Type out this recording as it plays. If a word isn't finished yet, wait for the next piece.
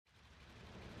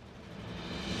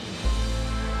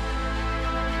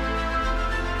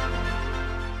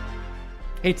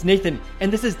Hey, it's Nathan,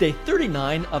 and this is day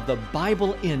 39 of the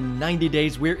Bible in 90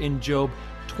 days. We're in Job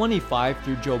 25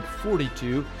 through Job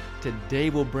 42.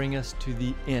 Today will bring us to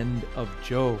the end of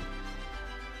Job.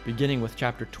 Beginning with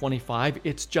chapter 25,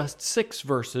 it's just 6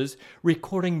 verses,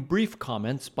 recording brief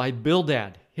comments by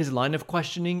Bildad. His line of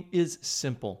questioning is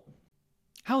simple.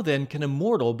 How then can a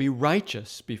mortal be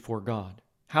righteous before God?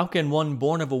 How can one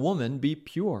born of a woman be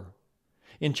pure?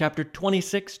 In chapter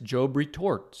 26, Job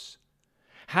retorts,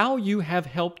 how you have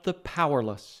helped the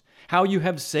powerless, how you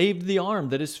have saved the arm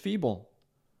that is feeble.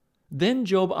 Then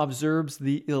Job observes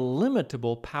the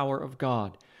illimitable power of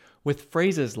God, with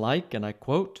phrases like, and I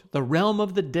quote, the realm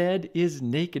of the dead is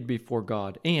naked before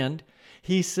God, and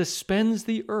he suspends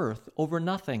the earth over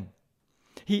nothing.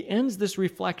 He ends this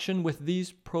reflection with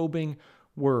these probing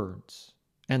words,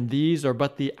 and these are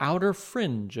but the outer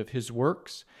fringe of his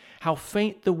works, how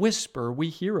faint the whisper we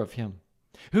hear of him.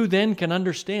 Who then can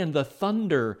understand the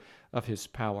thunder of his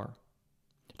power?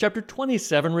 Chapter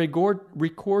 27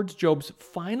 records Job's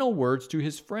final words to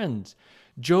his friends.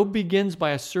 Job begins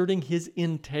by asserting his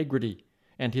integrity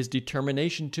and his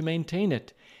determination to maintain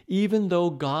it, even though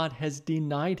God has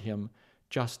denied him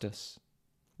justice.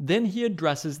 Then he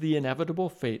addresses the inevitable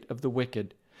fate of the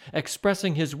wicked,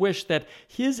 expressing his wish that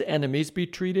his enemies be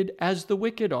treated as the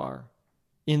wicked are.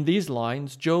 In these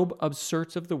lines, Job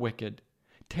asserts of the wicked,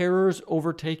 terrors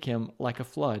overtake him like a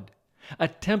flood. A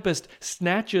tempest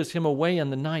snatches him away in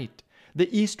the night. The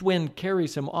east wind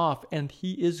carries him off, and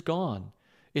he is gone.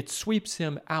 It sweeps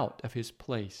him out of his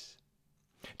place.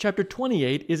 Chapter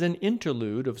 28 is an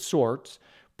interlude of sorts,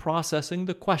 processing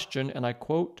the question, and I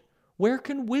quote, where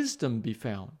can wisdom be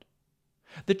found?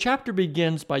 The chapter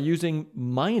begins by using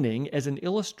mining as an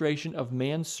illustration of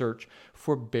man's search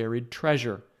for buried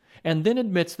treasure, and then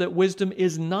admits that wisdom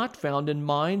is not found in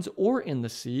mines or in the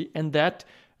sea, and that,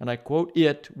 and I quote,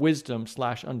 it,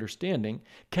 wisdom/understanding,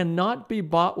 cannot be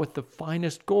bought with the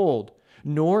finest gold,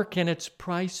 nor can its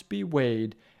price be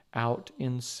weighed out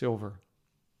in silver.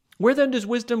 Where then does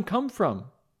wisdom come from?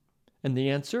 And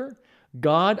the answer,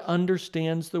 God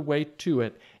understands the way to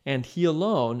it, and he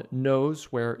alone knows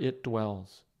where it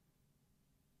dwells.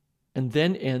 And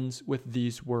then ends with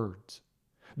these words,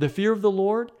 the fear of the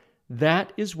Lord,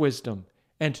 that is wisdom,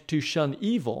 and to shun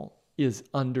evil is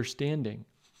understanding.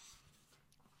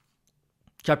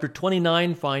 Chapter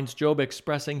 29 finds Job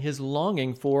expressing his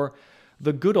longing for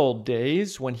the good old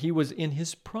days when he was in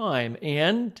his prime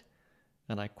and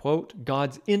I quote,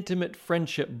 God's intimate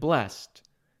friendship blessed.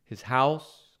 His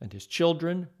house and his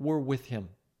children were with him.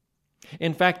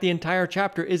 In fact, the entire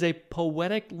chapter is a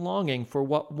poetic longing for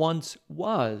what once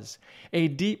was, a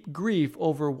deep grief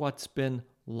over what's been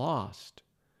lost.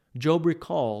 Job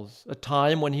recalls a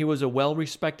time when he was a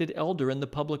well-respected elder in the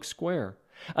public square,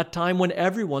 a time when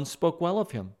everyone spoke well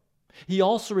of him. He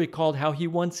also recalled how he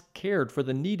once cared for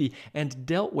the needy and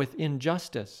dealt with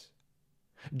injustice.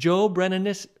 Job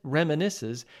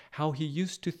reminisces how he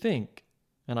used to think,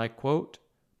 and I quote,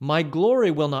 my glory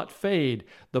will not fade,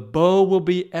 the bow will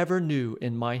be ever new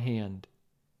in my hand.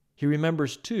 He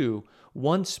remembers, too,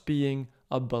 once being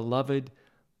a beloved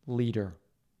leader.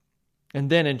 And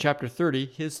then in chapter 30,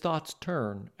 his thoughts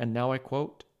turn, and now I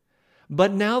quote,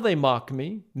 but now they mock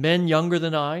me, men younger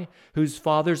than I, whose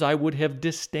fathers I would have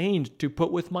disdained to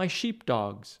put with my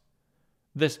sheepdogs.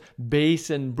 This base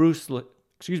and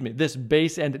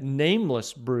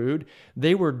nameless brood,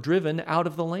 they were driven out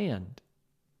of the land.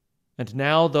 And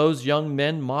now those young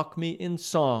men mock me in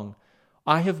song.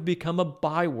 I have become a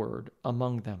byword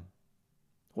among them.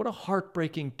 What a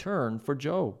heartbreaking turn for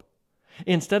Job.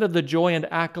 Instead of the joy and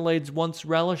accolades once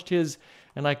relished, his,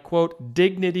 and I quote,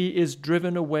 dignity is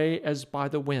driven away as by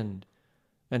the wind.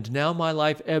 And now my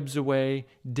life ebbs away,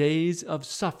 days of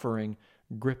suffering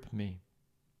grip me.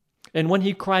 And when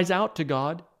he cries out to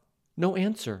God, no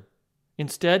answer.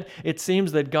 Instead, it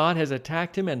seems that God has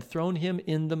attacked him and thrown him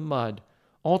in the mud.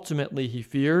 Ultimately, he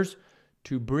fears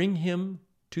to bring him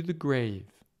to the grave.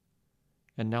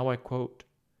 And now I quote,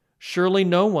 surely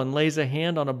no one lays a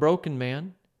hand on a broken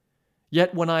man.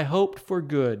 Yet when I hoped for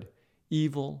good,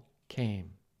 evil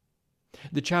came.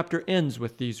 The chapter ends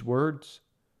with these words,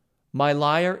 my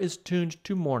lyre is tuned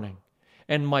to mourning,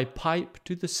 and my pipe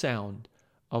to the sound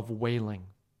of wailing.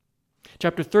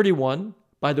 Chapter 31,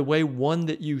 by the way, one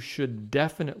that you should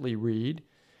definitely read,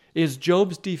 is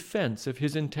Job's defense of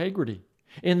his integrity.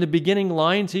 In the beginning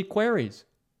lines, he queries,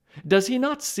 does he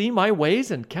not see my ways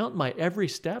and count my every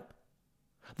step?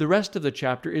 The rest of the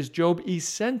chapter is Job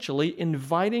essentially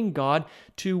inviting God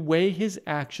to weigh his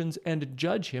actions and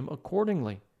judge him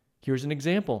accordingly. Here's an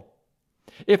example.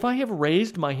 If I have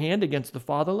raised my hand against the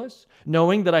fatherless,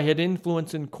 knowing that I had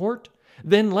influence in court,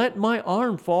 Then let my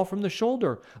arm fall from the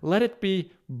shoulder. Let it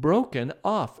be broken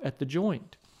off at the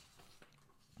joint.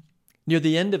 Near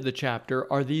the end of the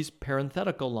chapter are these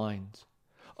parenthetical lines.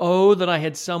 Oh, that I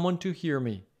had someone to hear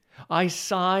me. I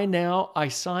sign now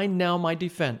my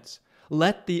defense.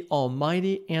 Let the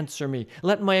Almighty answer me.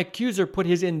 Let my accuser put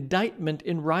his indictment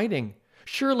in writing.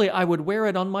 Surely I would wear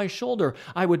it on my shoulder.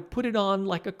 I would put it on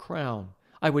like a crown.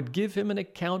 I would give him an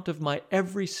account of my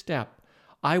every step.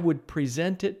 I would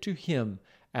present it to him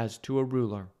as to a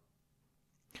ruler.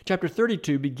 Chapter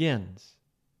 32 begins.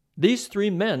 These three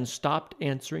men stopped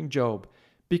answering Job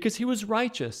because he was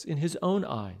righteous in his own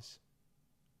eyes.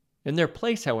 In their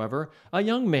place, however, a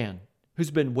young man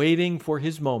who's been waiting for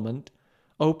his moment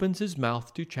opens his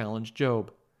mouth to challenge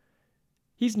Job.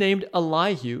 He's named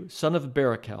Elihu, son of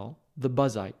Barachel, the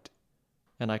Buzite.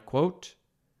 And I quote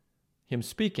him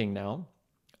speaking now,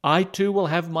 I too will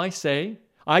have my say.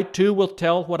 I too will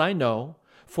tell what I know,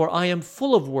 for I am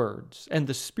full of words, and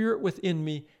the spirit within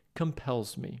me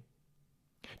compels me.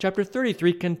 Chapter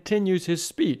 33 continues his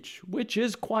speech, which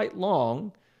is quite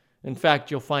long. In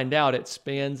fact, you'll find out it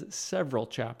spans several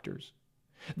chapters.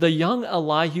 The young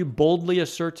Elihu boldly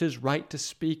asserts his right to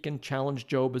speak and challenge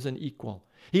Job as an equal.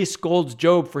 He scolds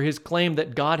Job for his claim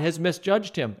that God has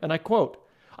misjudged him. And I quote,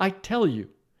 I tell you,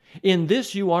 in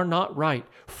this you are not right,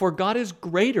 for God is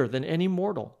greater than any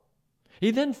mortal. He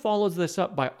then follows this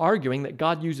up by arguing that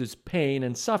God uses pain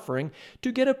and suffering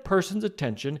to get a person's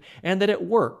attention and that it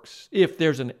works if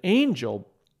there's an angel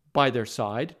by their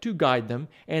side to guide them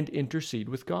and intercede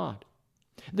with God.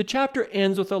 The chapter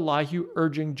ends with Elihu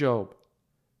urging Job,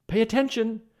 pay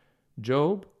attention,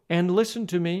 Job, and listen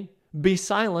to me. Be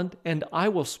silent, and I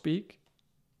will speak.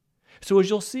 So as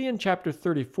you'll see in chapter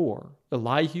 34,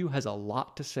 Elihu has a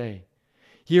lot to say.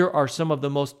 Here are some of the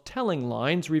most telling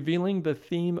lines revealing the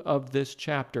theme of this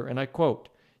chapter, and I quote,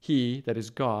 He, that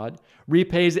is God,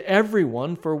 repays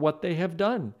everyone for what they have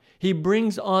done. He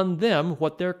brings on them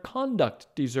what their conduct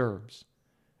deserves.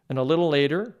 And a little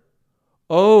later,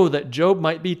 oh, that Job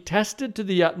might be tested to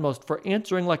the utmost for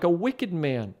answering like a wicked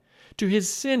man. To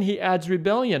his sin he adds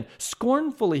rebellion.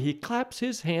 Scornfully he claps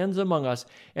his hands among us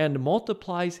and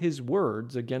multiplies his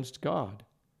words against God.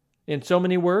 In so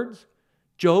many words,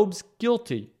 Job's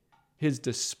guilty. His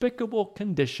despicable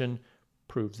condition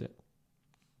proves it.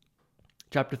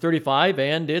 Chapter 35,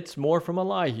 and it's more from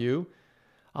Elihu.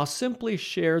 I'll simply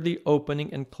share the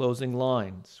opening and closing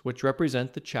lines, which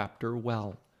represent the chapter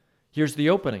well. Here's the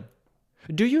opening.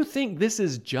 Do you think this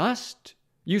is just?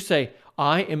 You say,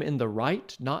 I am in the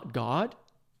right, not God?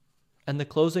 And the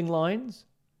closing lines?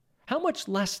 How much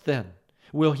less then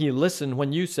will he listen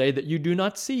when you say that you do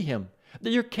not see him,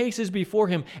 that your case is before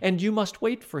him and you must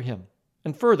wait for him?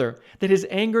 And further, that his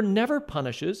anger never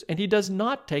punishes and he does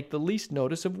not take the least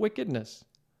notice of wickedness.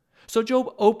 So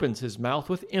Job opens his mouth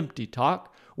with empty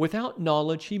talk. Without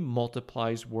knowledge, he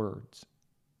multiplies words.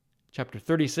 Chapter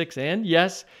 36, and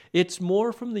yes, it's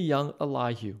more from the young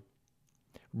Elihu.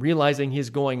 Realizing he's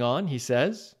going on, he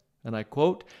says, and I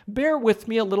quote, bear with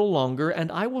me a little longer,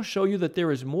 and I will show you that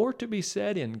there is more to be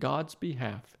said in God's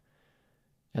behalf.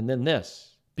 And then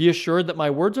this, be assured that my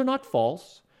words are not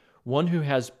false. One who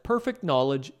has perfect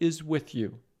knowledge is with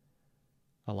you.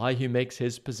 Elihu makes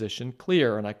his position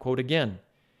clear, and I quote again,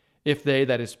 if they,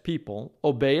 that is people,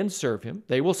 obey and serve him,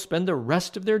 they will spend the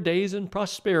rest of their days in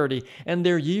prosperity and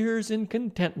their years in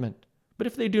contentment. But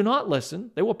if they do not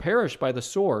listen, they will perish by the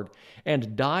sword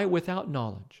and die without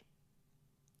knowledge.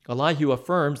 Elihu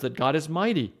affirms that God is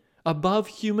mighty, above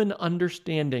human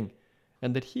understanding,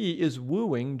 and that he is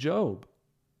wooing Job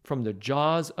from the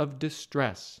jaws of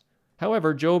distress.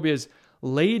 However, Job is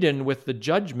laden with the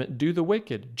judgment due the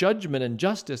wicked. Judgment and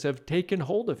justice have taken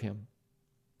hold of him.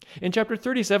 In chapter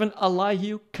 37,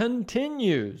 Elihu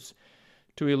continues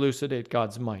to elucidate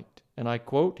God's might. And I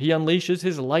quote, he unleashes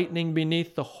his lightning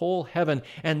beneath the whole heaven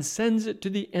and sends it to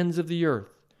the ends of the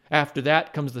earth. After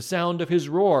that comes the sound of his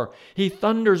roar. He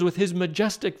thunders with his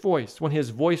majestic voice. When his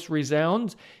voice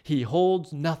resounds, he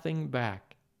holds nothing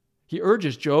back. He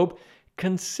urges Job,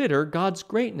 consider God's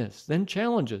greatness, then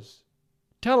challenges.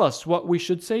 Tell us what we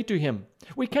should say to him.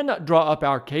 We cannot draw up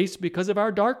our case because of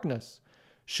our darkness.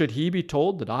 Should he be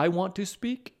told that I want to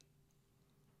speak?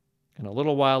 And a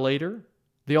little while later,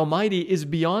 the Almighty is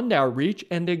beyond our reach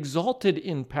and exalted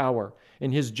in power.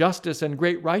 In his justice and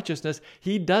great righteousness,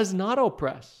 he does not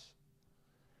oppress.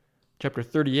 Chapter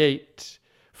 38,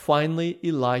 finally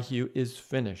Elihu is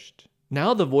finished.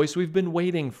 Now the voice we've been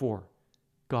waiting for,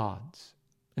 God's,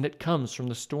 and it comes from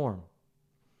the storm.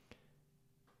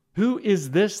 Who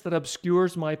is this that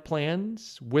obscures my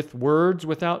plans with words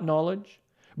without knowledge?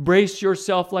 Brace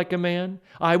yourself like a man.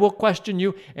 I will question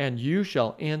you, and you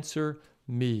shall answer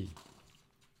me.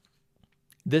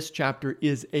 This chapter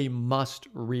is a must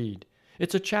read.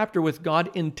 It's a chapter with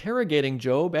God interrogating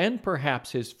Job and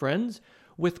perhaps his friends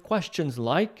with questions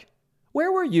like,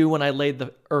 where were you when I laid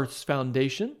the earth's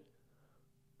foundation?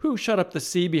 Who shut up the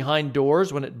sea behind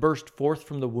doors when it burst forth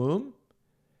from the womb?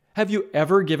 Have you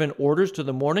ever given orders to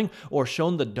the morning or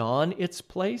shown the dawn its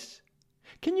place?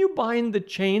 Can you bind the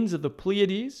chains of the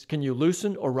Pleiades? Can you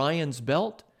loosen Orion's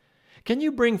belt? Can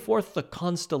you bring forth the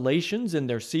constellations in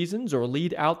their seasons or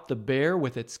lead out the bear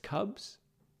with its cubs?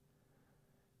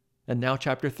 And now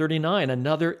chapter 39,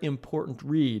 another important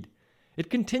read. It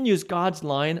continues God's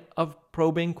line of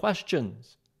probing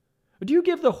questions. Do you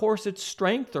give the horse its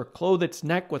strength or clothe its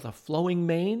neck with a flowing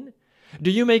mane?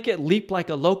 Do you make it leap like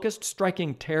a locust,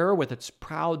 striking terror with its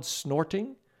proud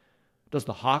snorting? Does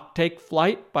the hawk take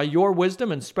flight by your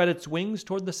wisdom and spread its wings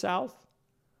toward the south?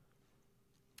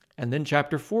 And then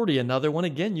chapter 40, another one,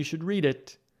 again, you should read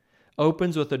it,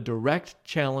 opens with a direct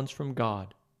challenge from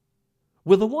God.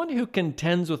 Will the one who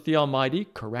contends with the Almighty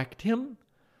correct him?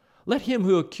 Let him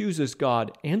who accuses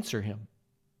God answer him.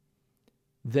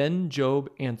 Then Job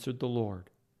answered the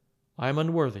Lord, I am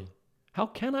unworthy. How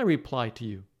can I reply to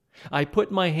you? I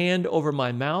put my hand over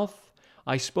my mouth.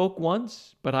 I spoke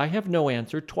once, but I have no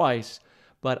answer, twice,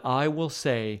 but I will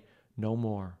say no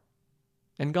more.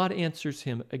 And God answers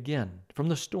him again from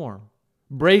the storm.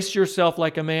 Brace yourself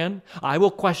like a man. I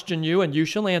will question you, and you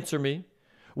shall answer me.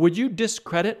 Would you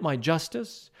discredit my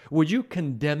justice? Would you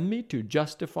condemn me to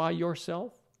justify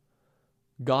yourself?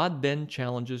 God then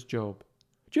challenges Job.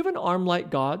 Do you have an arm like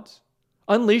God's?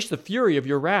 Unleash the fury of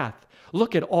your wrath.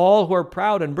 Look at all who are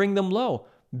proud and bring them low.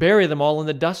 Bury them all in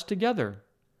the dust together.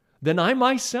 Then I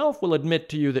myself will admit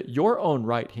to you that your own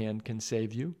right hand can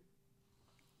save you.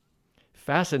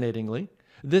 Fascinatingly,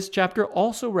 this chapter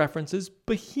also references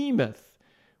Behemoth,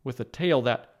 with a tail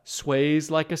that sways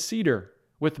like a cedar,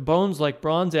 with bones like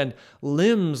bronze and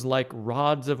limbs like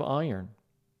rods of iron.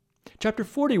 Chapter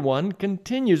 41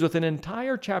 continues with an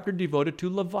entire chapter devoted to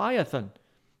Leviathan.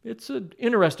 It's an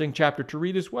interesting chapter to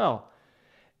read as well.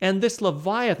 And this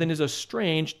Leviathan is a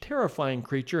strange, terrifying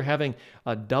creature having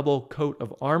a double coat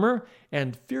of armor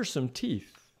and fearsome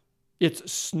teeth.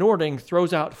 Its snorting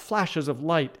throws out flashes of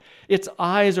light. Its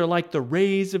eyes are like the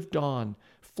rays of dawn.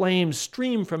 Flames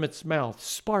stream from its mouth.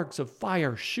 Sparks of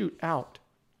fire shoot out.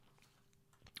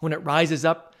 When it rises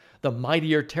up, the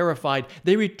mighty are terrified.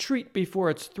 They retreat before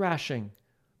its thrashing.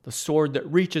 The sword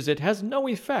that reaches it has no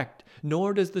effect,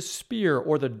 nor does the spear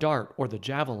or the dart or the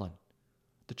javelin.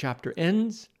 The chapter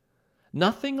ends.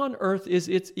 Nothing on earth is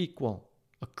its equal,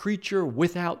 a creature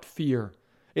without fear.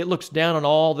 It looks down on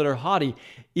all that are haughty.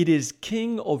 It is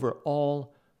king over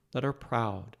all that are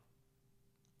proud.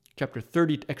 Chapter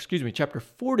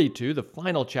 42, the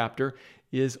final chapter,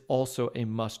 is also a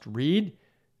must-read.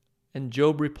 And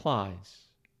Job replies,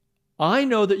 I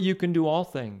know that you can do all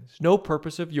things. No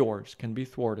purpose of yours can be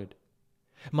thwarted.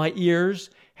 My ears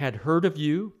had heard of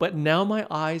you, but now my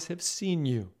eyes have seen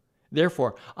you.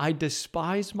 Therefore, I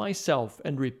despise myself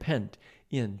and repent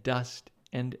in dust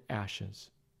and ashes.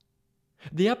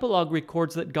 The epilogue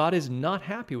records that God is not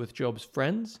happy with Job's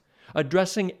friends,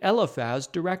 addressing Eliphaz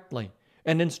directly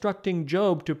and instructing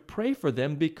Job to pray for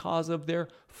them because of their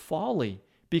folly,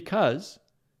 because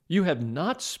you have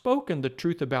not spoken the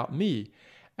truth about me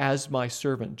as my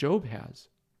servant Job has.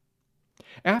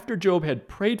 After Job had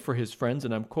prayed for his friends,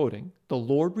 and I'm quoting, the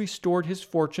Lord restored his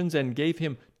fortunes and gave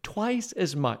him twice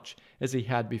as much as he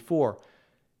had before.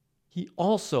 He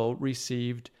also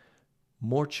received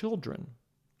more children.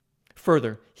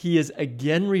 Further, he is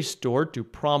again restored to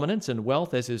prominence and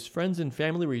wealth as his friends and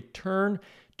family return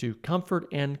to comfort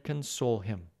and console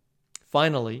him.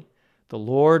 Finally, the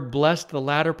Lord blessed the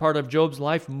latter part of Job's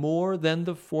life more than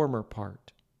the former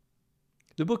part.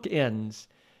 The book ends,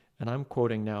 and I'm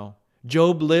quoting now,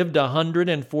 Job lived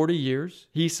 140 years.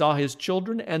 He saw his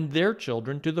children and their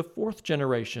children to the fourth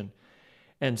generation.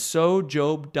 And so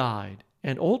Job died,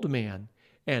 an old man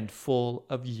and full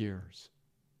of years.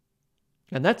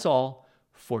 And that's all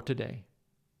for today.